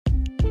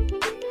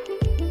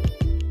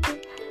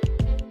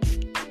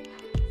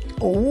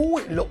Oh,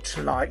 it looks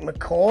like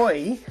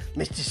McCoy,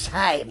 Mr.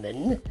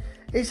 Simon,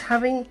 is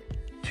having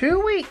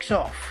 2 weeks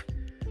off.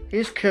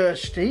 Here's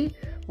Kirsty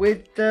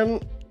with,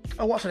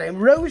 what's her name?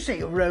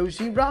 Rosie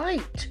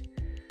Wright.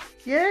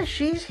 Yeah,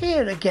 she's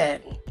here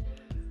again.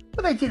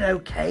 Well, they did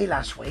okay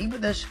last week,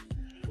 but there's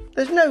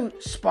no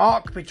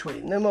spark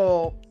between them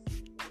or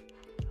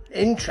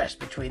interest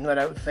between them, I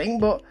don't think,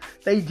 but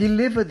they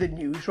deliver the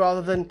news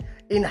rather than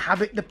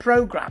inhabit the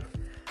programme.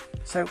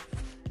 So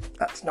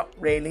that's not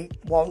really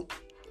what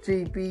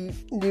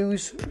GB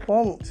News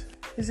want,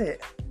 is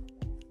it?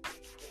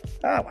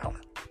 Ah, well.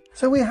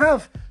 So we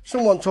have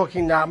someone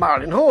talking now,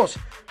 Marilyn Horse,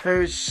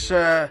 who's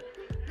the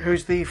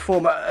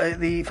founder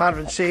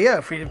and CEO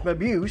of Freedom from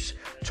Abuse,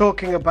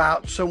 talking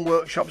about some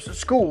workshops at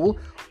school.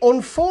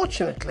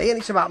 Unfortunately, and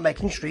it's about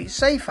making streets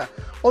safer.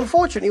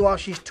 Unfortunately, while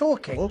she's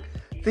talking,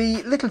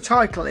 the little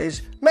title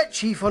is Met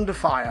Chief Under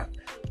Fire.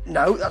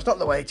 No, that's not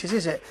the way it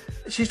is it?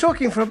 She's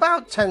talking for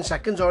about 10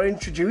 seconds, or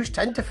introduced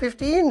 10 to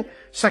 15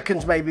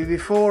 seconds maybe,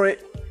 before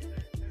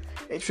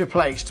it's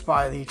replaced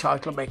by the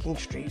title Making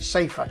Streets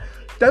Safer.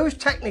 Those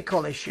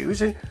technical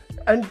issues,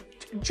 and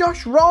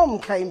Josh Rom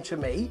came to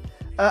me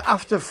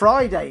after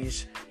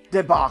Friday's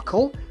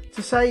debacle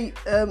to say,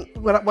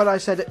 when I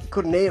said I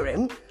couldn't hear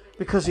him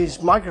because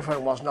his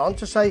microphone wasn't on,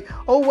 to say,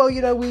 oh, well,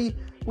 you know,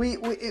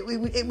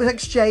 it was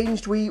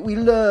exchanged, we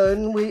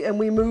learn, and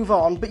we move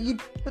on. But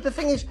the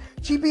thing is,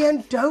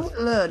 GBN don't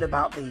learn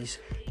about these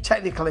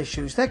technical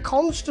issues. They're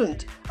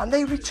constant and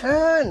they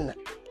return.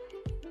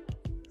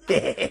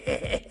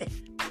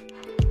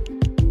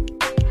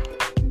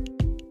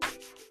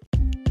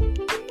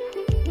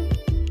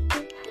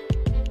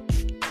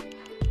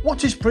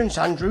 What is Prince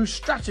Andrew's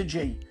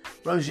strategy?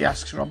 Rosie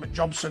asks Robert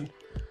Jobson,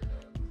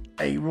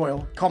 a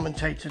royal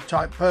commentator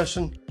type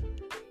person.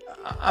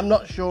 I'm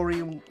not sure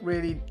he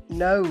really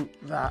know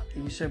that.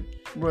 He's a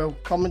royal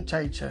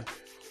commentator.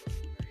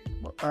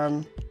 But,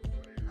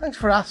 thanks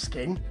for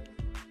asking.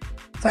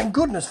 Thank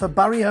goodness for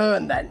Barry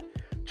Hearn then.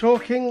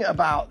 Talking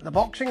about the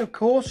boxing, of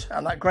course,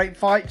 and that great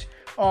fight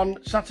on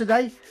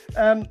Saturday.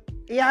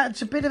 He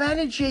adds a bit of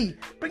energy,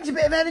 brings a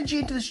bit of energy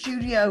into the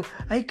studio.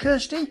 Hey,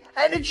 Kirsty,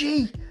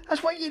 energy.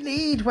 That's what you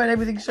need when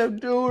everything's so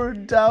dour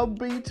and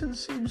downbeat and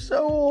seems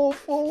so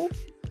awful.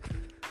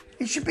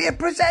 He should be a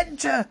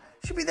presenter.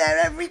 Should be there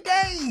every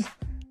day.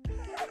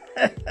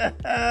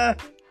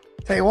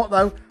 Tell you what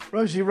though,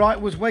 Rosie Wright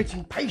was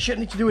waiting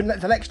patiently to do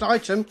the next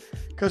item,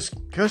 because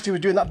Kirsty was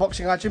doing that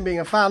boxing item, being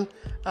a fan,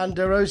 and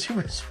Rosie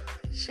was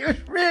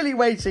really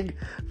waiting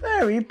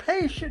very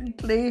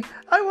patiently.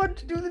 I want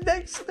to do the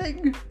next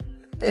thing.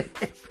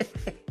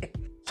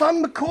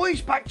 Tom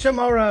McCoy's back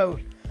tomorrow.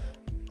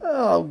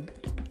 Oh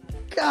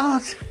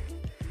God.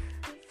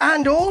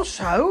 And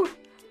also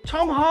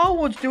Tom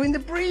Harwood's doing the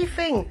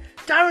briefing.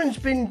 Darren's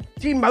been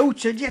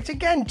demoted yet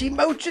again.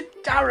 Demoted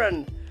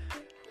Darren.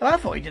 And I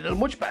thought he did a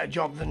much better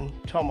job than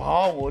Tom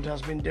Harwood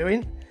has been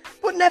doing.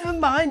 But never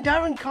mind,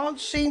 Darren can't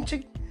seem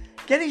to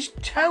get his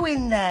toe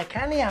in there,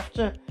 can he,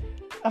 after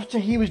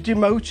he was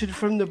demoted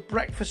from the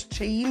breakfast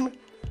team?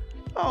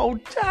 Oh,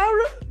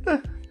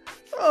 Darren.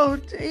 Oh,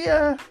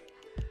 dear.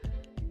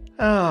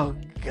 Oh,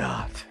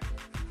 God.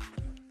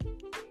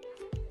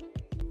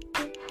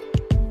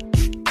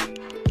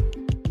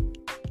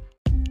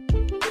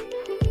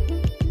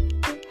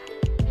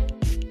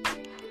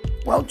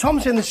 Well,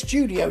 Tom's in the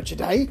studio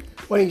today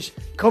when he's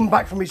come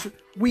back from his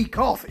week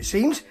off, it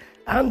seems,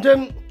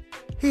 and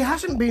he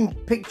hasn't been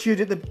pictured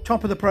at the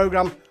top of the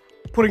programme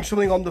putting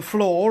something on the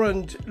floor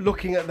and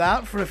looking at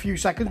that for a few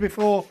seconds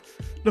before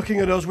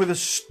looking at us with a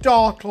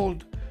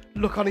startled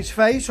look on his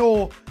face,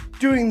 or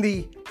doing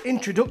the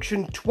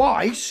introduction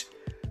twice,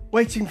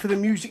 waiting for the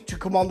music to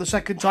come on the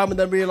second time and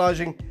then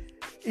realising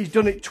he's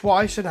done it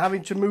twice and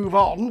having to move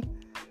on.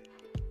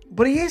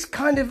 But he is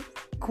kind of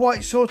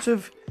quite sort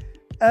of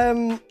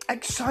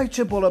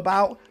excitable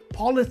about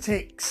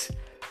politics,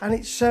 and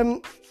it's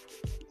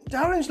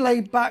Darren's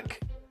laid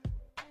back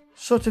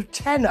sort of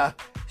tenor.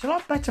 It's a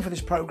lot better for this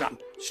programme.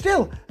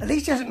 Still, at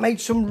least he hasn't made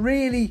some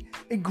really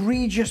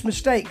egregious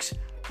mistakes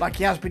like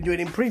he has been doing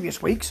in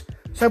previous weeks.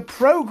 So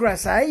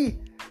progress, eh?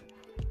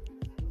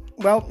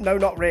 Well, no,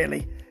 not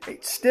really.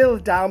 It's still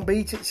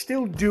downbeat, it's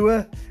still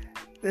doer,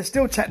 there's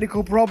still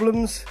technical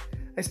problems.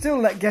 They still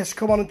let guests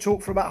come on and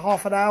talk for about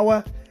half an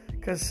hour,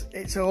 because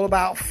it's all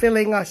about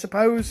filling, I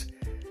suppose.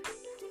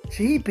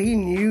 GB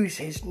News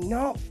is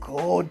not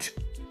good.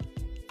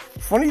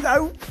 Funny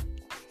though.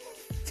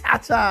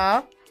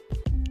 Ta-ta.